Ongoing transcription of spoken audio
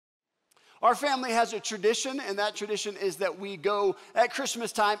Our family has a tradition, and that tradition is that we go at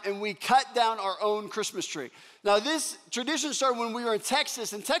Christmas time and we cut down our own Christmas tree. Now, this tradition started when we were in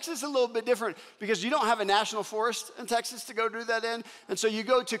Texas, and Texas is a little bit different because you don't have a national forest in Texas to go do that in, and so you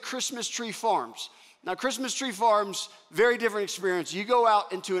go to Christmas tree farms. Now, Christmas tree farms, very different experience. You go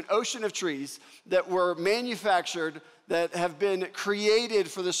out into an ocean of trees that were manufactured, that have been created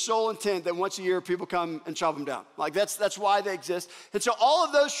for the sole intent that once a year people come and chop them down. Like that's why they exist. And so all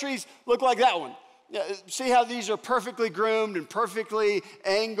of those trees look like that one. See how these are perfectly groomed and perfectly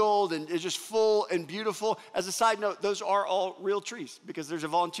angled and just full and beautiful. As a side note, those are all real trees because there's a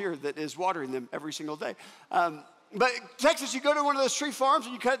volunteer that is watering them every single day. But Texas, you go to one of those tree farms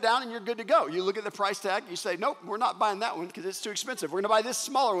and you cut it down and you're good to go. You look at the price tag, you say, nope, we're not buying that one because it's too expensive. We're gonna buy this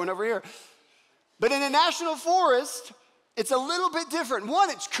smaller one over here. But in a national forest, it's a little bit different. One,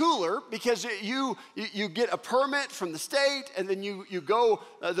 it's cooler because you get a permit from the state, and then you go,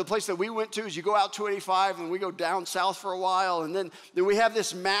 the place that we went to is you go out 285, and we go down south for a while, and then we have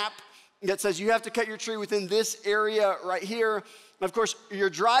this map that says you have to cut your tree within this area right here. And of course, you're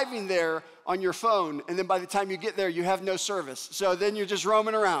driving there on your phone, and then by the time you get there, you have no service. So then you're just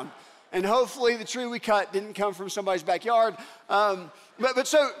roaming around. And hopefully the tree we cut didn't come from somebody's backyard. But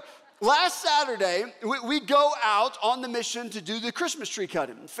so last Saturday, we go out on the mission to do the Christmas tree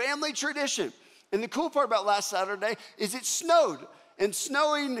cutting, family tradition. And the cool part about last Saturday is it snowed. And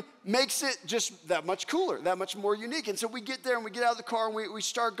snowing makes it just that much cooler, that much more unique. And so we get there and we get out of the car and we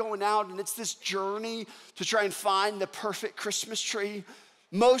start going out, and it's this journey to try and find the perfect Christmas tree.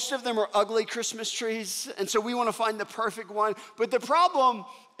 Most of them are ugly Christmas trees, and so we want to find the perfect one. But the problem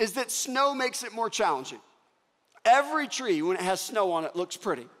is that snow makes it more challenging. Every tree, when it has snow on it, looks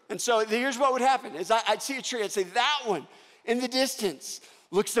pretty. And so here's what would happen is I'd see a tree, I'd say, that one in the distance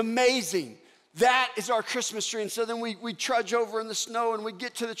looks amazing. That is our Christmas tree. And so then we trudge over in the snow and we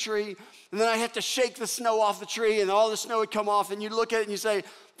get to the tree, and then I have to shake the snow off the tree, and all the snow would come off, and you look at it and you say,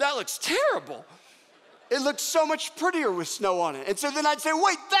 that looks terrible. It looks so much prettier with snow on it. And so then I'd say,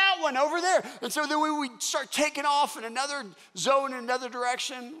 wait, that one over there. And so then we would start taking off in another zone, in another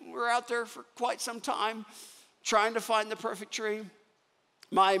direction. We were out there for quite some time trying to find the perfect tree.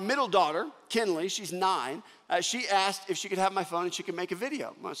 My middle daughter, Kinley, she's 9, she asked if she could have my phone and she could make a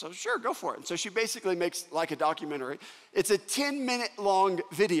video. I said, sure, go for it. And so she basically makes like a documentary. It's a 10-minute long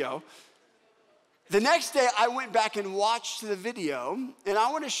video. The next day, I went back and watched the video, and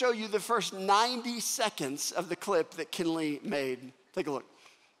I want to show you the first 90 seconds of the clip that Kinley made. Take a look.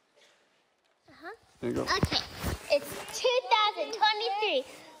 There you go. Okay, it's 2023.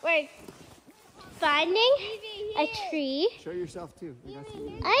 We're finding a tree. Show yourself, too.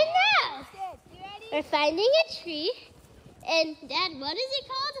 I know. We're finding a tree, and Dad, what is it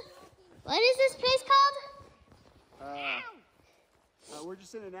called? What is this place called? We're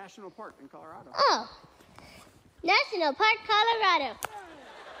just in a national park in Colorado. Oh, National Park, Colorado.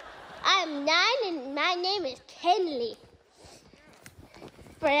 I'm 9 and my name is Kinley.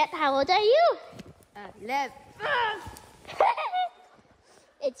 Brett, how old are you? 11.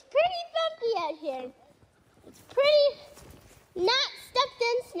 It's pretty bumpy out here. It's pretty not stuck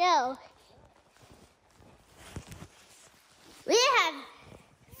in snow. We have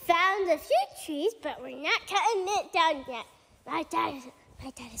found a few trees, but we're not cutting it down yet. My dad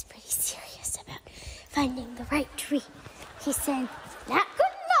is pretty serious about finding the right tree. He said, not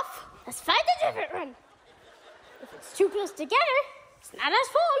good enough. Let's find a different one. If it's too close together, it's not as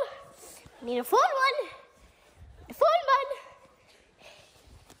full. We need a full one. A full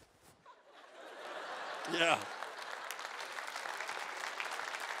one. Yeah.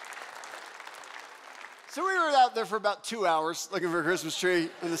 So we were out there for about 2 hours looking for a Christmas tree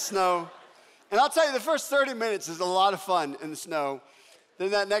in the snow. And I'll tell you, the first 30 minutes is a lot of fun in the snow.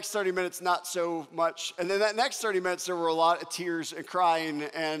 Then that next 30 minutes, not so much. And then that next 30 minutes, there were a lot of tears and crying,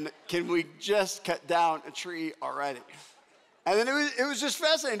 and can we just cut down a tree already? And then it was just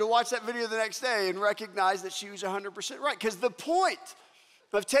fascinating to watch that video the next day and recognize that she was 100% right. Because the point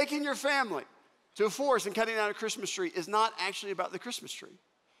of taking your family to a forest and cutting down a Christmas tree is not actually about the Christmas tree.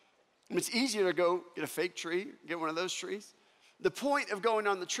 And it's easier to go get a fake tree, get one of those trees. The point of going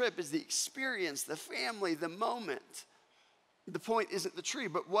on the trip is the experience, the family, the moment. The point isn't the tree,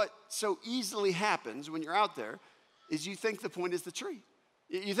 but what so easily happens when you're out there is you think the point is the tree.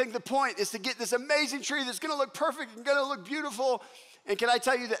 You think the point is to get this amazing tree that's gonna look perfect and gonna look beautiful. And can I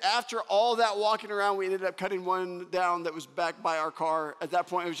tell you that after all that walking around, we ended up cutting one down that was back by our car. At that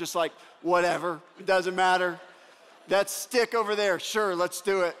point, it was just like, whatever, it doesn't matter. That stick over there, sure, let's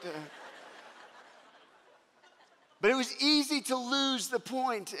do it. But it was easy to lose the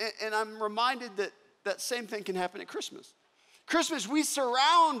point, and I'm reminded that that same thing can happen at Christmas. Christmas, we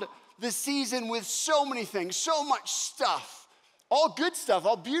surround the season with so many things, so much stuff, all good stuff,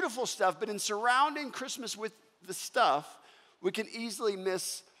 all beautiful stuff, but in surrounding Christmas with the stuff, we can easily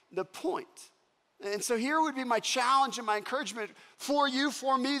miss the point. And so here would be my challenge and my encouragement for you,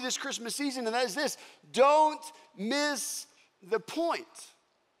 for me this Christmas season, and that is this: don't miss the point.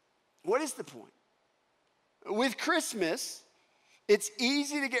 What is the point? With Christmas, it's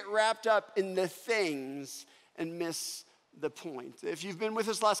easy to get wrapped up in the things and miss the point. If you've been with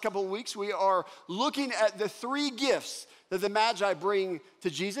us the last couple of weeks, we are looking at the three gifts that the Magi bring to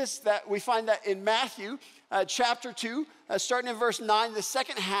Jesus. That we find that in Matthew chapter 2, starting in verse 9, the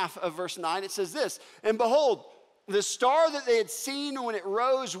second half of verse 9, it says this: "And behold, the star that they had seen when it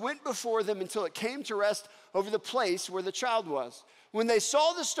rose went before them until it came to rest over the place where the child was. When they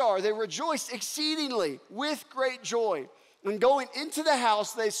saw the star, they rejoiced exceedingly with great joy. And going into the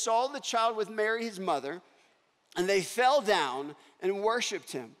house, they saw the child with Mary, his mother, and they fell down and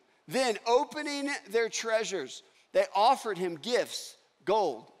worshiped him. Then, opening their treasures, they offered him gifts,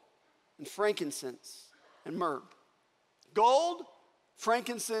 gold and frankincense and myrrh." Gold,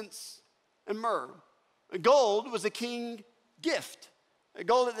 frankincense, and myrrh. Gold was a king gift.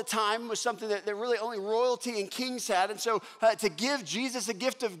 Gold at the time was something that really only royalty and kings had. And so to give Jesus a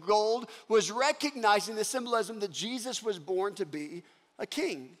gift of gold was recognizing the symbolism that Jesus was born to be a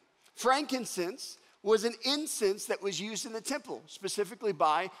king. Frankincense was an incense that was used in the temple, specifically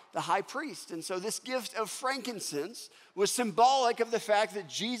by the high priest. And so this gift of frankincense was symbolic of the fact that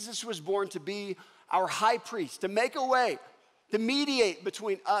Jesus was born to be our high priest, to make a way, to mediate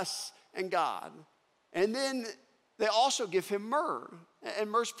between us and God. And then they also give him myrrh. And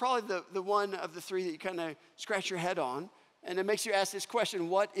myrrh's probably the one of the three that you kind of scratch your head on. And it makes you ask this question: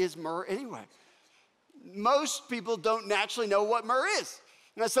 what is myrrh anyway? Most people don't naturally know what myrrh is.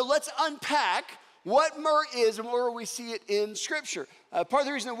 Now, so let's unpack what myrrh is and where we see it in Scripture. Part of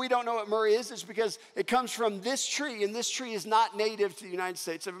the reason that we don't know what myrrh is because it comes from this tree, and this tree is not native to the United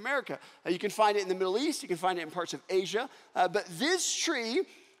States of America. You can find it in the Middle East, you can find it in parts of Asia, but this tree,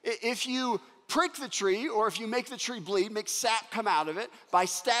 if you prick the tree, or if you make the tree bleed, make sap come out of it by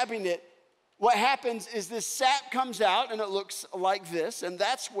stabbing it, what happens is this sap comes out and it looks like this, and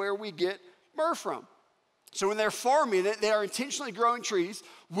that's where we get myrrh from. So when they're farming it, they are intentionally growing trees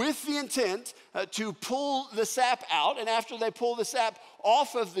with the intent to pull the sap out. And after they pull the sap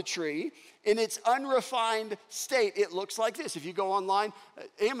off of the tree, in its unrefined state, it looks like this. If you go online,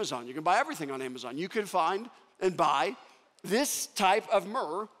 Amazon, you can buy everything on Amazon. You can find and buy this type of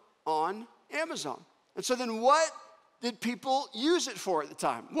myrrh on Amazon. And so then what did people use it for at the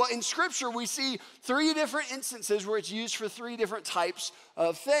time? Well, in Scripture, we see three different instances where it's used for three different types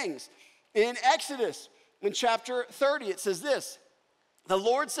of things. In Exodus, in chapter 30, it says this: "The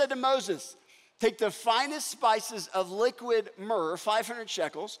Lord said to Moses, take the finest spices of liquid myrrh, 500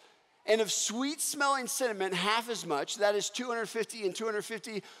 shekels, and of sweet-smelling cinnamon, half as much, that is 250 and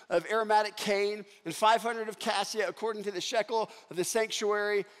 250 of aromatic cane, and 500 of cassia, according to the shekel of the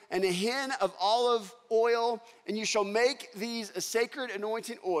sanctuary, and a hin of olive oil, and you shall make these a sacred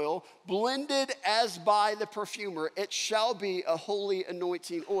anointing oil, blended as by the perfumer. It shall be a holy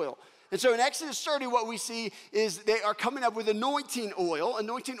anointing oil." And so in Exodus 30, what we see is they are coming up with anointing oil.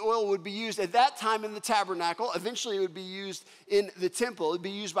 Anointing oil would be used at that time in the tabernacle. Eventually, it would be used in the temple. It would be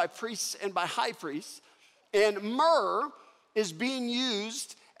used by priests and by high priests. And myrrh is being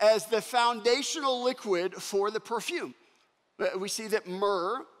used as the foundational liquid for the perfume. We see that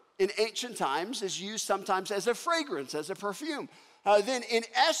myrrh in ancient times is used sometimes as a fragrance, as a perfume. Then in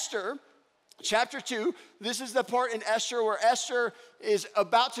Esther, chapter 2, this is the part in Esther where Esther is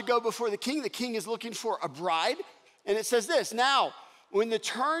about to go before the king. The king is looking for a bride. And it says this: "Now, when the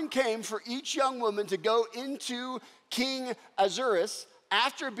turn came for each young woman to go into King Ahasuerus,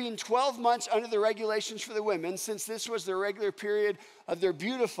 after being 12 months under the regulations for the women, since this was the regular period of their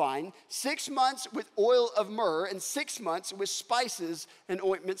beautifying, 6 months with oil of myrrh and 6 months with spices and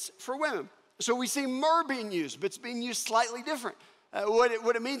ointments for women." So we see myrrh being used, but it's being used slightly different.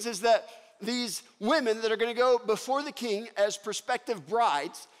 What it means is that these women that are going to go before the king as prospective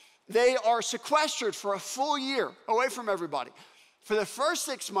brides, they are sequestered for a full year away from everybody. For the first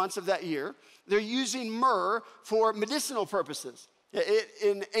 6 months of that year, they're using myrrh for medicinal purposes.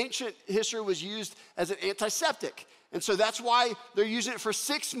 In ancient history, it was used as an antiseptic. And so that's why they're using it for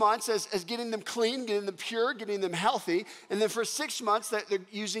 6 months as getting them clean, getting them pure, getting them healthy. And then for 6 months, that they're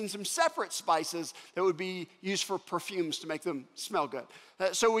using some separate spices that would be used for perfumes to make them smell good.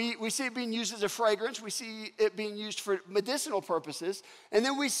 So we see it being used as a fragrance. We see it being used for medicinal purposes. And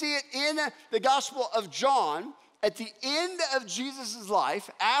then we see it in the Gospel of John. At the end of Jesus' life,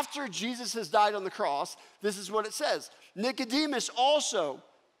 after Jesus has died on the cross, this is what it says: "Nicodemus also,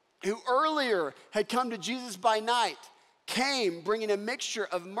 who earlier had come to Jesus by night, came bringing a mixture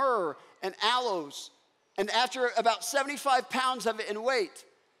of myrrh and aloes, and after about 75 pounds of it in weight.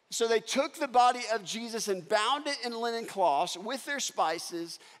 So they took the body of Jesus and bound it in linen cloths with their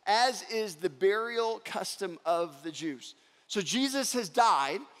spices, as is the burial custom of the Jews. So Jesus has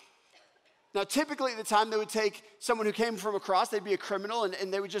died. Now, typically at the time, they would take someone who came from a cross, they'd be a criminal,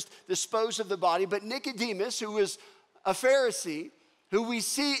 and they would just dispose of the body. But Nicodemus, who was a Pharisee, who we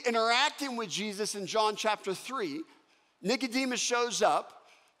see interacting with Jesus in John chapter 3, Nicodemus shows up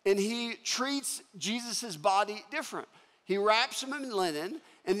and he treats Jesus' body different. He wraps him in linen,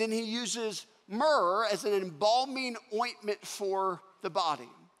 and then he uses myrrh as an embalming ointment for the body.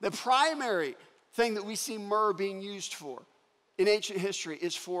 The primary thing that we see myrrh being used for in ancient history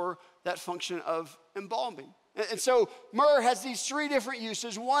is for that function of embalming. And so myrrh has these three different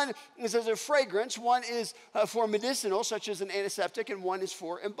uses. One is as a fragrance, one is for medicinal, such as an antiseptic, and one is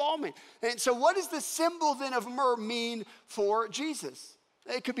for embalming. And so what does the symbol then of myrrh mean for Jesus?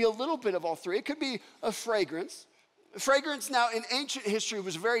 It could be a little bit of all three. It could be a fragrance. Fragrance now in ancient history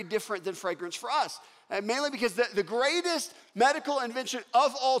was very different than fragrance for us, mainly because the greatest medical invention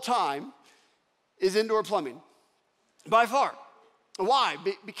of all time is indoor plumbing, by far. Why?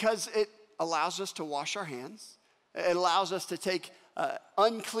 Because it allows us to wash our hands. It allows us to take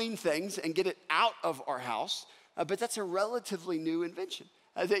unclean things and get it out of our house. But that's a relatively new invention.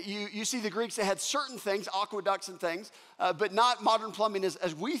 That you see the Greeks, they had certain things, aqueducts and things, but not modern plumbing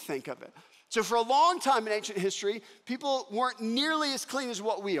as we think of it. So for a long time in ancient history, people weren't nearly as clean as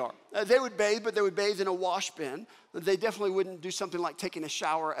what we are. They would bathe, but they would bathe in a wash bin. They definitely wouldn't do something like taking a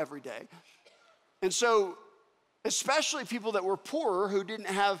shower every day. And so especially people that were poorer who didn't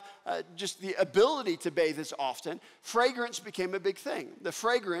have just the ability to bathe as often, fragrance became a big thing. The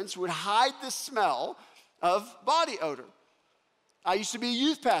fragrance would hide the smell of body odor. I used to be a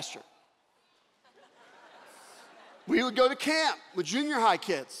youth pastor. We would go to camp with junior high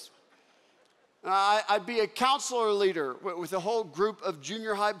kids. I'd be a counselor leader with a whole group of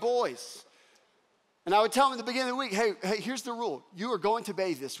junior high boys. And I would tell them at the beginning of the week, hey, here's the rule. You are going to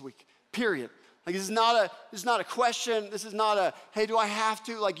bathe this week, period. Like this is not a question. This is not a, hey, do I have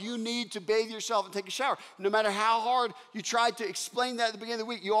to? Like you need to bathe yourself and take a shower. No matter how hard you tried to explain that at the beginning of the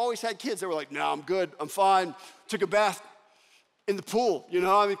week, you always had kids that were like, no, I'm good, I'm fine. Took a bath in the pool,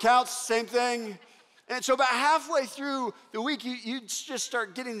 counts, same thing. And so about halfway through the week, you just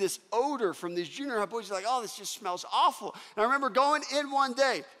start getting this odor from these junior high boys. You're like, oh, this just smells awful. And I remember going in one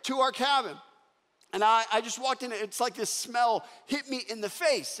day to our cabin, and I just walked in, it's like this smell hit me in the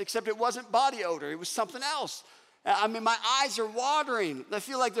face, except it wasn't body odor, it was something else. My eyes are watering. I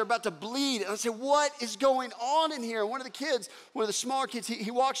feel like they're about to bleed. And I said, what is going on in here? And one of the smaller kids,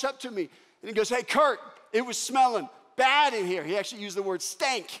 he walks up to me, and he goes, hey, Kurt, it was smelling bad in here. He actually used the word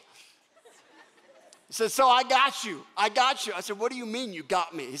stank. He said, so I got you. I said, what do you mean you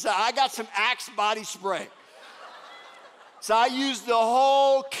got me? He said, I got some Axe body spray. So I used the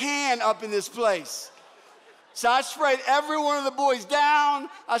whole can up in this place. So I sprayed every one of the boys down.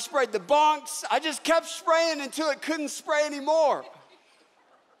 I sprayed the bunks. I just kept spraying until it couldn't spray anymore.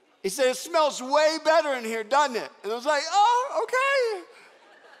 He said, it smells way better in here, doesn't it? And I was like, oh, okay.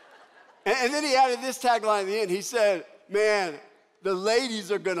 And then he added this tagline at the end. He said, man, the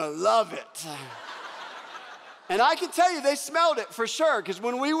ladies are going to love it. And I can tell you, they smelled it for sure, because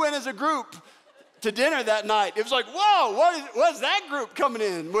when we went as a group to dinner that night, it was like, whoa, what is that group coming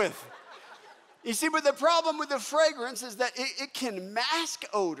in with? You see, but the problem with the fragrance is that it can mask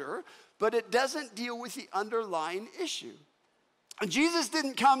odor, but it doesn't deal with the underlying issue. And Jesus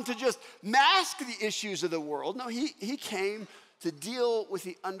didn't come to just mask the issues of the world. No, he came to deal with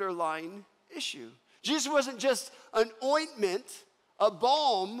the underlying issue. Jesus wasn't just an ointment, a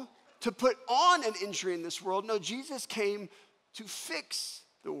balm to put on an injury in this world. No, Jesus came to fix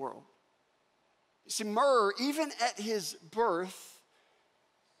the world. You see, myrrh, even at his birth,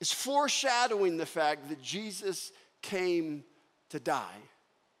 is foreshadowing the fact that Jesus came to die.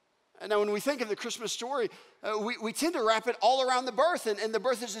 And now when we think of the Christmas story, we tend to wrap it all around the birth. And the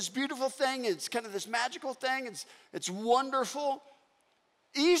birth is this beautiful thing. It's kind of this magical thing. It's wonderful.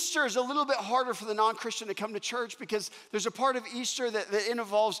 Easter is a little bit harder for the non-Christian to come to church because there's a part of Easter that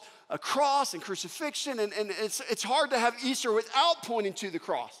involves a cross and crucifixion, and it's hard to have Easter without pointing to the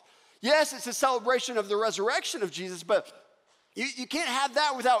cross. Yes, it's a celebration of the resurrection of Jesus, but you can't have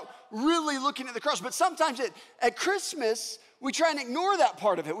that without really looking at the cross. But sometimes at Christmas, we try and ignore that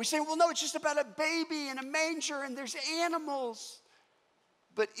part of it. We say, well, no, it's just about a baby in a manger and there's animals.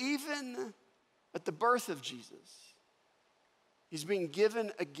 But even at the birth of Jesus, he's being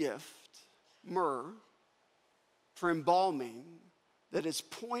given a gift, myrrh, for embalming that is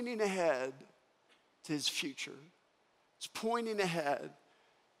pointing ahead to his future. It's pointing ahead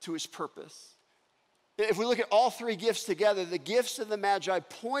to his purpose. If we look at all three gifts together, the gifts of the Magi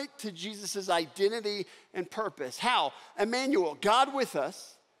point to Jesus' identity and purpose. How? Emmanuel, God with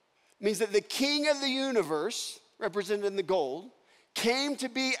us, means that the King of the universe, represented in the gold, came to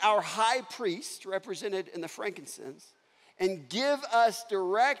be our high priest, represented in the frankincense, and give us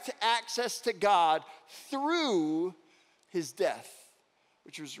direct access to God through his death,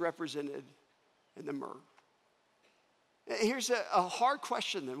 which was represented in the myrrh. Here's a hard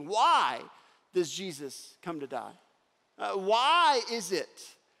question then. Why does Jesus come to die? Why is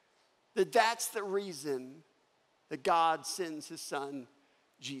it that that's the reason that God sends his son,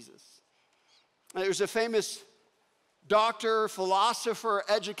 Jesus? There's a famous doctor, philosopher,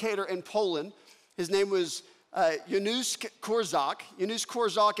 educator in Poland. His name was Janusz Korczak. Janusz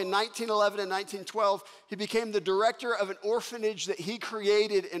Korczak in 1911 and 1912, he became the director of an orphanage that he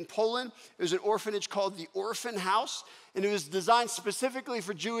created in Poland. It was an orphanage called the Orphan House, and it was designed specifically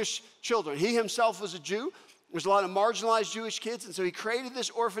for Jewish children. He himself was a Jew. There's a lot of marginalized Jewish kids, and so he created this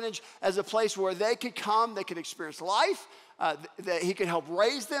orphanage as a place where they could come, they could experience life, that he could help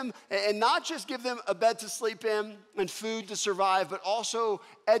raise them, and not just give them a bed to sleep in and food to survive, but also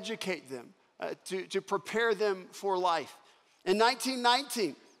educate them. To prepare them for life. In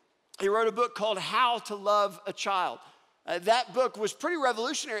 1919, he wrote a book called How to Love a Child. That book was pretty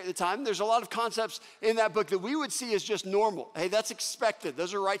revolutionary at the time. There's a lot of concepts in that book that we would see as just normal. Hey, that's expected.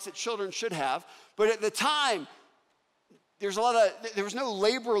 Those are rights that children should have. But at the time, there was no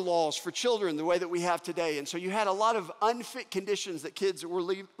labor laws for children the way that we have today. And so you had a lot of unfit conditions that kids were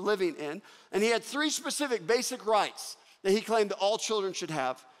living in. And he had three specific basic rights that he claimed that all children should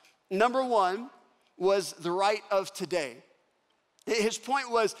have. Number one was the right of today. His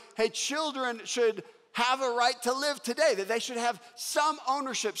point was, hey, children should have a right to live today, that they should have some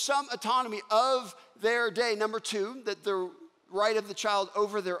ownership, some autonomy of their day. Number two, that the right of the child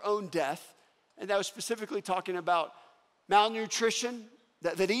over their own death. And that was specifically talking about malnutrition,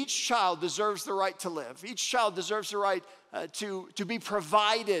 that each child deserves the right to live. Each child deserves the right to be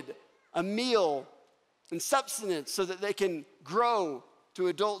provided a meal and sustenance so that they can grow to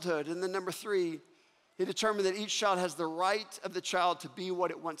adulthood. And then number three, he determined that each child has the right of the child to be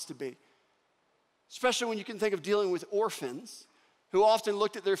what it wants to be. Especially when you can think of dealing with orphans who often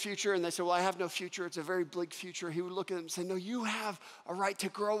looked at their future and they said, well, I have no future. It's a very bleak future. He would look at them and say, no, you have a right to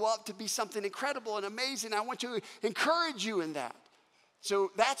grow up to be something incredible and amazing. I want to encourage you in that.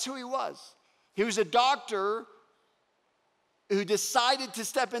 So that's who he was. He was a doctor who decided to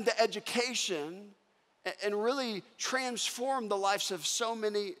step into education and really transformed the lives of so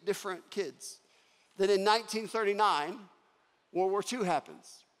many different kids. Then in 1939, World War II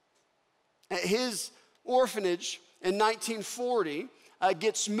happens. His orphanage in 1940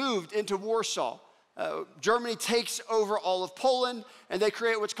 gets moved into Warsaw. Germany takes over all of Poland, and they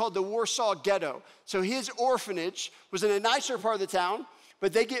create what's called the Warsaw Ghetto. So his orphanage was in a nicer part of the town,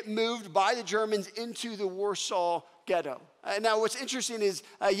 but they get moved by the Germans into the Warsaw Ghetto. Now, what's interesting is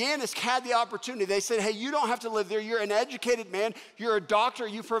Janusz had the opportunity. They said, hey, you don't have to live there. You're an educated man. You're a doctor.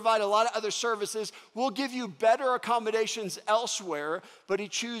 You provide a lot of other services. We'll give you better accommodations elsewhere. But he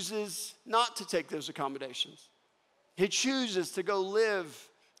chooses not to take those accommodations. He chooses to go live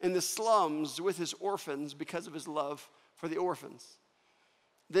in the slums with his orphans because of his love for the orphans.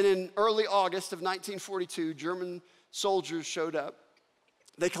 Then in early August of 1942, German soldiers showed up.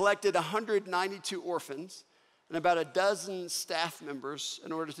 They collected 192 orphans and about a dozen staff members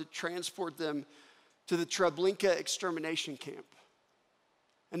in order to transport them to the Treblinka extermination camp.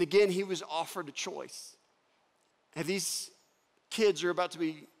 And again, he was offered a choice. And these kids are about to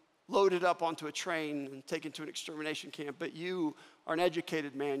be loaded up onto a train and taken to an extermination camp, but you are an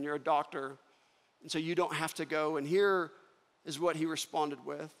educated man, you're a doctor, and so you don't have to go. And here is what he responded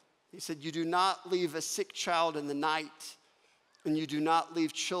with. He said, you do not leave a sick child in the night, and you do not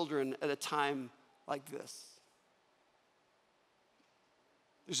leave children at a time like this.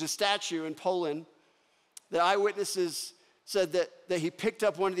 There's a statue in Poland that eyewitnesses said that he picked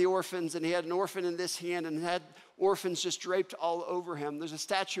up one of the orphans, and he had an orphan in this hand and had orphans just draped all over him. There's a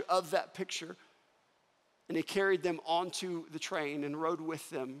statue of that picture. And he carried them onto the train and rode with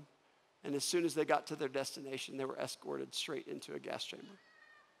them. And as soon as they got to their destination, they were escorted straight into a gas chamber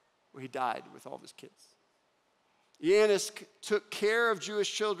where he died with all of his kids. Janusz took care of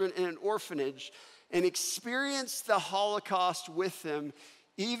Jewish children in an orphanage and experienced the Holocaust with them,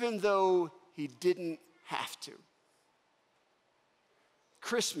 even though he didn't have to.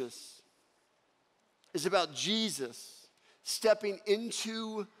 Christmas is about Jesus stepping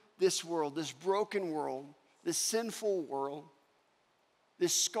into this world, this broken world, this sinful world,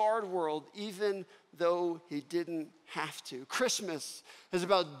 this scarred world, even though he didn't have to. Christmas is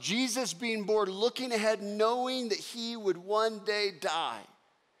about Jesus being born, looking ahead, knowing that he would one day die,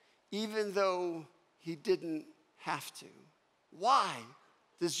 even though he didn't have to. Why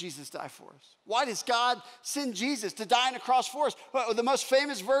does Jesus die for us? Why does God send Jesus to die on a cross for us? Well, the most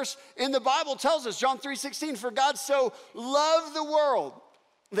famous verse in the Bible tells us, John 3:16, for God so loved the world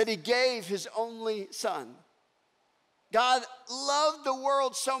that he gave his only son. God loved the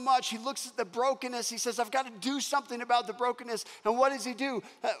world so much, he looks at the brokenness, he says, I've got to do something about the brokenness. And what does he do?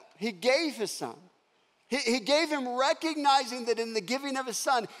 He gave his son. He gave him recognizing that in the giving of his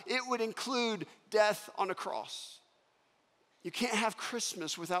son, it would include death on a cross. You can't have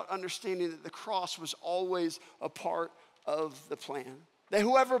Christmas without understanding that the cross was always a part of the plan. That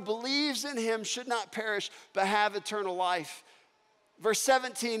whoever believes in him should not perish, but have eternal life. Verse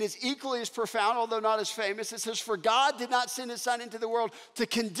 17 is equally as profound, although not as famous. It says, for God did not send his son into the world to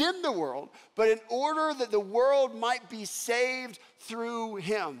condemn the world, but in order that the world might be saved through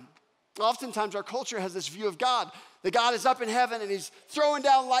him. Oftentimes our culture has this view of God, that God is up in heaven and he's throwing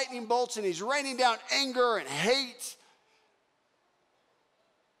down lightning bolts and he's raining down anger and hate.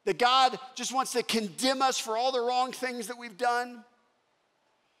 That God just wants to condemn us for all the wrong things that we've done.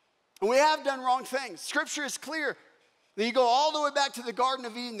 And we have done wrong things. Scripture is clear. That you go all the way back to the Garden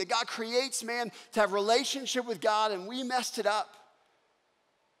of Eden, that God creates man to have relationship with God, and we messed it up.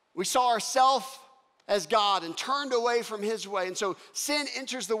 We saw ourselves as God and turned away from his way. And so sin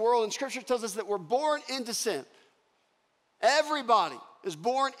enters the world, and Scripture tells us that we're born into sin. Everybody is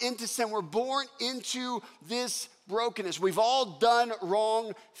born into sin. We're born into this brokenness. We've all done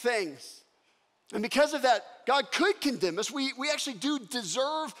wrong things. And because of that, God could condemn us. We actually do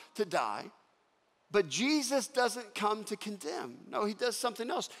deserve to die. But Jesus doesn't come to condemn. No, he does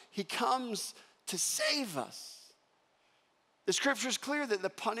something else. He comes to save us. The Scripture is clear that the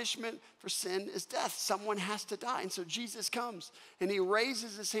punishment for sin is death. Someone has to die. And so Jesus comes and he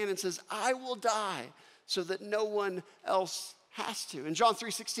raises his hand and says, I will die so that no one else has to. In John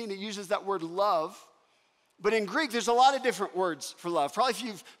 3:16, it uses that word love. But in Greek, there's a lot of different words for love. Probably if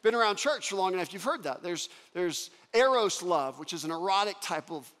you've been around church for long enough, you've heard that. There's eros love, which is an erotic type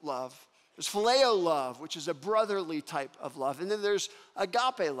of love. There's phileo love, which is a brotherly type of love. And then there's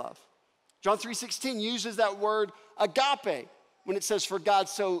agape love. John 3:16 uses that word agape when it says, for God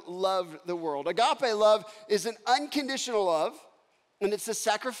so loved the world. Agape love is an unconditional love, and it's a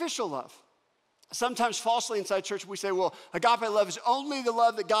sacrificial love. Sometimes falsely inside church, we say, well, agape love is only the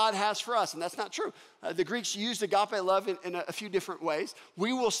love that God has for us, and that's not true. The Greeks used agape love in a few different ways.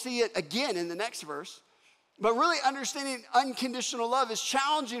 We will see it again in the next verse. But really understanding unconditional love is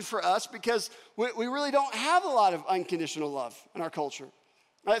challenging for us because we really don't have a lot of unconditional love in our culture.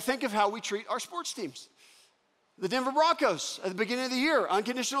 Think of how we treat our sports teams. The Denver Broncos, at the beginning of the year,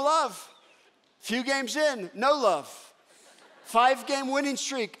 unconditional love. Few games in, no love. 5-game winning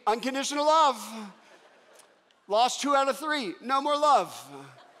streak, unconditional love. Lost 2 out of 3, no more love.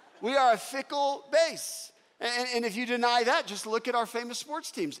 We are a fickle base. And if you deny that, just look at our famous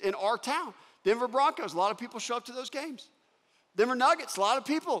sports teams in our town. Denver Broncos, a lot of people show up to those games. Denver Nuggets, a lot of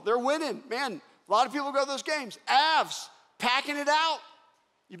people, they're winning. Man, a lot of people go to those games. Avs, packing it out.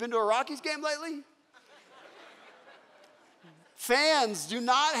 You been to a Rockies game lately? Fans do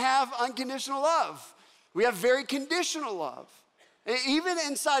not have unconditional love. We have very conditional love. And even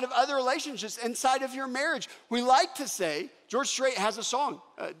inside of other relationships, inside of your marriage, we like to say, George Strait has a song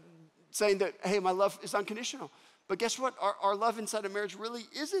saying that, hey, my love is unconditional. But guess what? Our love inside of marriage really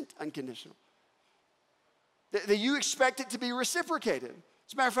isn't unconditional. That you expect it to be reciprocated.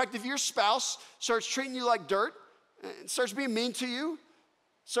 As a matter of fact, if your spouse starts treating you like dirt, starts being mean to you,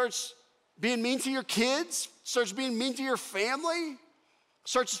 starts being mean to your kids, starts being mean to your family,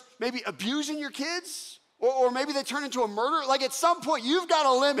 starts maybe abusing your kids, or maybe they turn into a murderer, like at some point you've got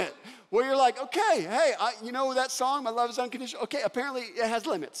a limit where you're like, okay, hey, you know that song, My Love is Unconditional? Okay, apparently it has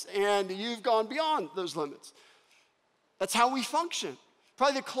limits, and you've gone beyond those limits. That's how we function.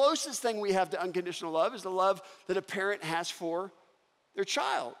 Probably the closest thing we have to unconditional love is the love that a parent has for their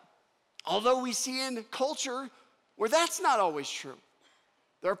child. Although we see in culture where that's not always true.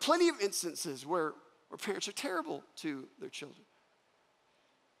 There are plenty of instances where parents are terrible to their children.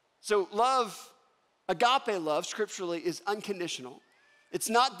 So love, agape love, scripturally, is unconditional. It's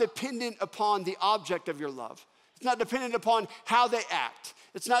not dependent upon the object of your love. It's not dependent upon how they act.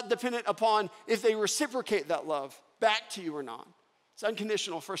 It's not dependent upon if they reciprocate that love back to you or not. It's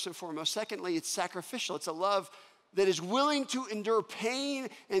unconditional, first and foremost. Secondly, it's sacrificial. It's a love that is willing to endure pain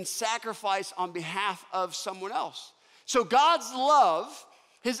and sacrifice on behalf of someone else. So God's love,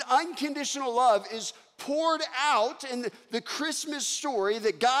 his unconditional love, is poured out in the Christmas story,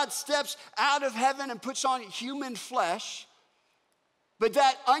 that God steps out of heaven and puts on human flesh. But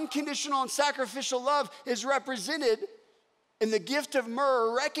that unconditional and sacrificial love is represented in the gift of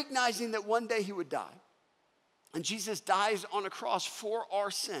myrrh, recognizing that one day he would die. And Jesus dies on a cross for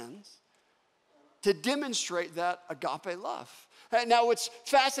our sins to demonstrate that agape love. Now, what's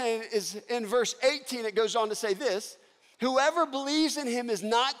fascinating is in verse 18, it goes on to say this: whoever believes in him is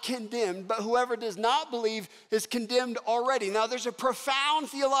not condemned, but whoever does not believe is condemned already. Now, there's a profound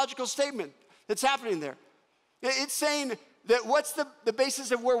theological statement that's happening there. It's saying that what's the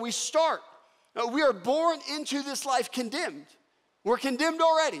basis of where we start? We are born into this life condemned. We're condemned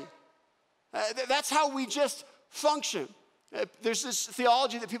already. That's how we just function. There's this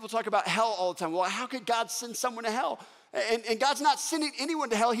theology that people talk about hell all the time. Well, how could God send someone to hell? And God's not sending anyone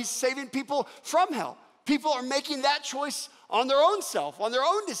to hell. He's saving people from hell. People are making that choice on their own self, on their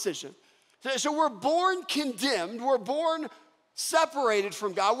own decision. So we're born condemned. We're born separated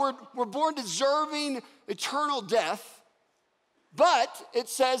from God. We're born deserving eternal death. But it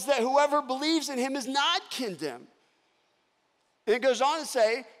says that whoever believes in him is not condemned. And it goes on to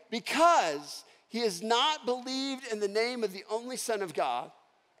say, because he has not believed in the name of the only Son of God.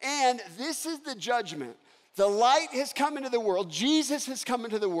 And this is the judgment. The light has come into the world. Jesus has come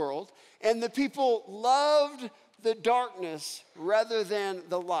into the world. And the people loved the darkness rather than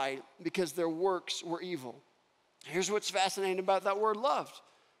the light because their works were evil. Here's what's fascinating about that word loved.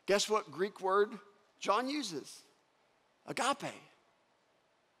 Guess what Greek word John uses? Agape.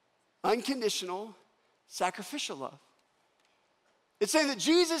 Unconditional, sacrificial love. It's saying that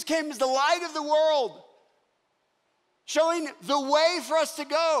Jesus came as the light of the world, showing the way for us to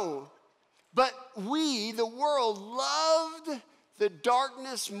go. But we, the world, loved the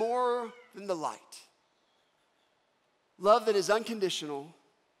darkness more than the light. Love that is unconditional,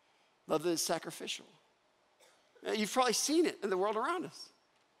 love that is sacrificial. Now, you've probably seen it in the world around us.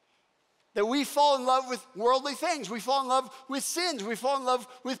 That we fall in love with worldly things. We fall in love with sins. We fall in love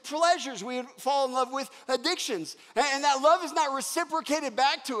with pleasures. We fall in love with addictions. And that love is not reciprocated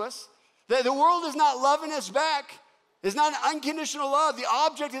back to us. The world is not loving us back. It's not an unconditional love. The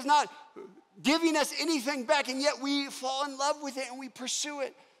object is not giving us anything back, and yet we fall in love with it and we pursue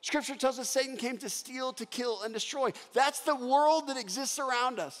it. Scripture tells us Satan came to steal, to kill, and destroy. That's the world that exists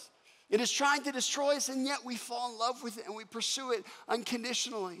around us. It is trying to destroy us, and yet we fall in love with it and we pursue it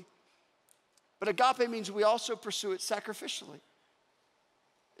unconditionally. But agape means we also pursue it sacrificially.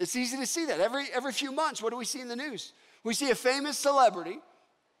 It's easy to see that. Every few months, what do we see in the news? We see a famous celebrity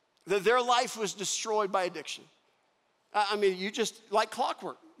that their life was destroyed by addiction. I mean, you just, like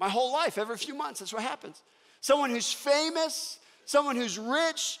clockwork. My whole life, every few months, that's what happens. Someone who's famous, someone who's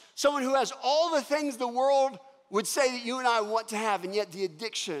rich, someone who has all the things the world would say that you and I want to have, and yet the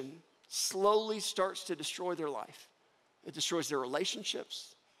addiction slowly starts to destroy their life. It destroys their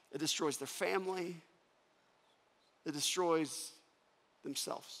relationships. It destroys their family. It destroys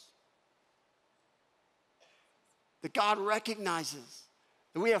themselves. That God recognizes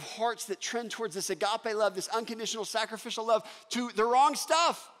that we have hearts that trend towards this agape love, this unconditional sacrificial love, to the wrong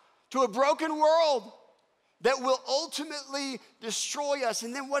stuff, to a broken world that will ultimately destroy us.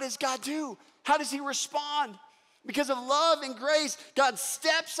 And then what does God do? How does he respond? Because of love and grace, God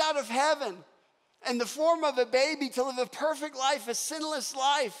steps out of heaven in the form of a baby to live a perfect life, a sinless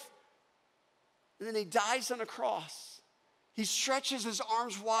life. And then he dies on a cross. He stretches his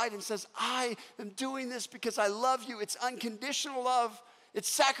arms wide and says, I am doing this because I love you. It's unconditional love. It's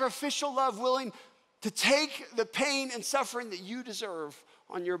sacrificial love, willing to take the pain and suffering that you deserve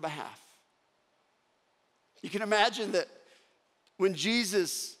on your behalf. You can imagine that when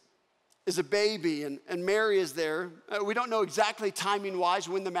Jesus is a baby and Mary is there, we don't know exactly timing-wise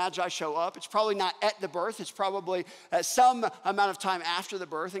when the Magi show up. It's probably not at the birth. It's probably at some amount of time after the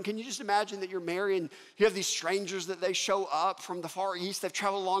birth. And can you just imagine that you're Mary and you have these strangers that they show up from the Far East. They've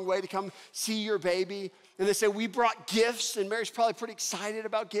traveled a long way to come see your baby. And they say, we brought gifts. And Mary's probably pretty excited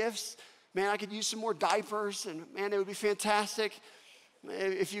about gifts. Man, I could use some more diapers. And man, it would be fantastic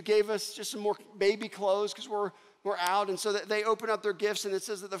if you gave us just some more baby clothes because we're out. And so they open up their gifts, and it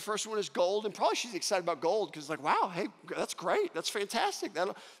says that the first one is gold. And probably she's excited about gold because like, wow, hey, that's great. That's fantastic.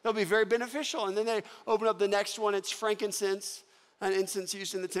 That'll be very beneficial. And then they open up the next one. It's frankincense, an incense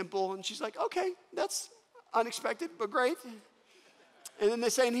used in the temple. And she's like, okay, that's unexpected, but great. And then they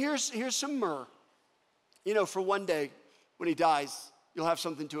say, and here's some myrrh. You know, for one day when he dies, you'll have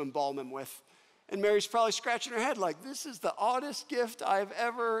something to embalm him with. And Mary's probably scratching her head like, this is the oddest gift I've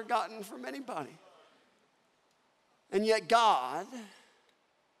ever gotten from anybody. And yet God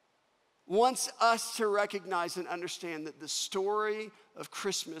wants us to recognize and understand that the story of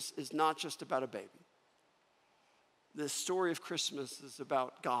Christmas is not just about a baby. the story of Christmas is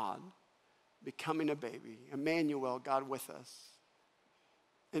about God becoming a baby, Emmanuel, God with us,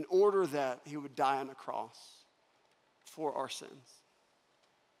 in order that he would die on a cross for our sins.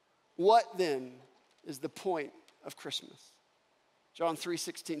 What then is the point of Christmas? John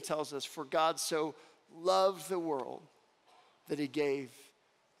 3:16 tells us, for God so loved the world that he gave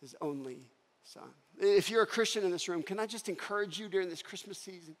his only son. If you're a Christian in this room, can I just encourage you during this Christmas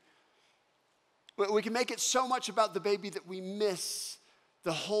season? We can make it so much about the baby that we miss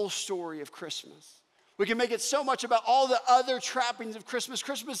the whole story of Christmas. We can make it so much about all the other trappings of Christmas.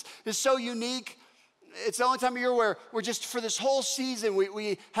 Christmas is so unique. It's the only time of year where we're just, for this whole season,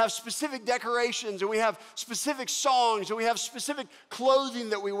 we have specific decorations, and we have specific songs, and we have specific clothing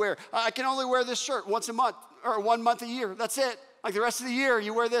that we wear. I can only wear this shirt once a month, or 1 month a year. That's it. Like the rest of the year,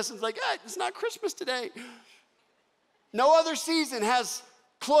 you wear this, and it's like, hey, it's not Christmas today. No other season has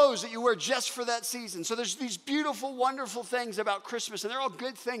clothes that you wear just for that season. So there's these beautiful, wonderful things about Christmas, and they're all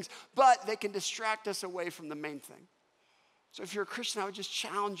good things, but they can distract us away from the main thing. So if you're a Christian, I would just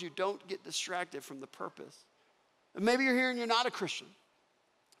challenge you, don't get distracted from the purpose. And maybe you're here and you're not a Christian.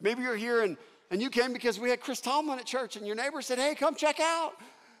 Maybe you're here and you came because we had Chris Tomlin at church, and your neighbor said, hey, come check out.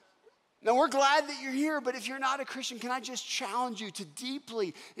 Now, we're glad that you're here, but if you're not a Christian, can I just challenge you to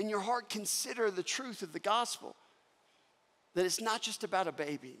deeply in your heart consider the truth of the gospel? That it's not just about a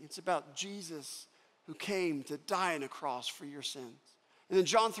baby. It's about Jesus who came to die on a cross for your sins. And then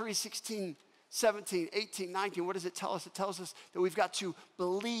John 3:16, 17, 18, 19, what does it tell us? It tells us that we've got to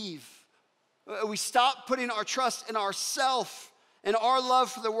believe. We stop putting our trust in ourselves and our love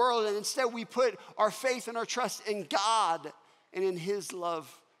for the world, and instead we put our faith and our trust in God and in his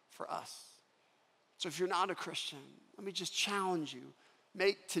love for us. So if you're not a Christian, let me just challenge you.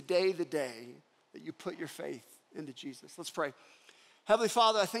 Make today the day that you put your faith into Jesus. Let's pray. Heavenly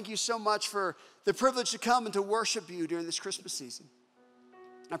Father, I thank you so much for the privilege to come and to worship you during this Christmas season.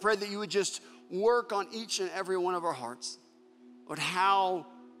 I pray that you would just work on each and every one of our hearts, Lord, how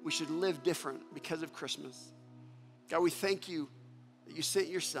we should live different because of Christmas. God, we thank you that you sent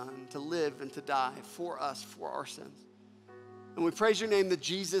your son to live and to die for us, for our sins. And we praise your name that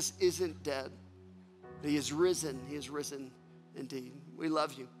Jesus isn't dead, but he is risen. He is risen indeed. We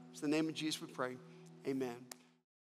love you. In the name of Jesus we pray. Amen.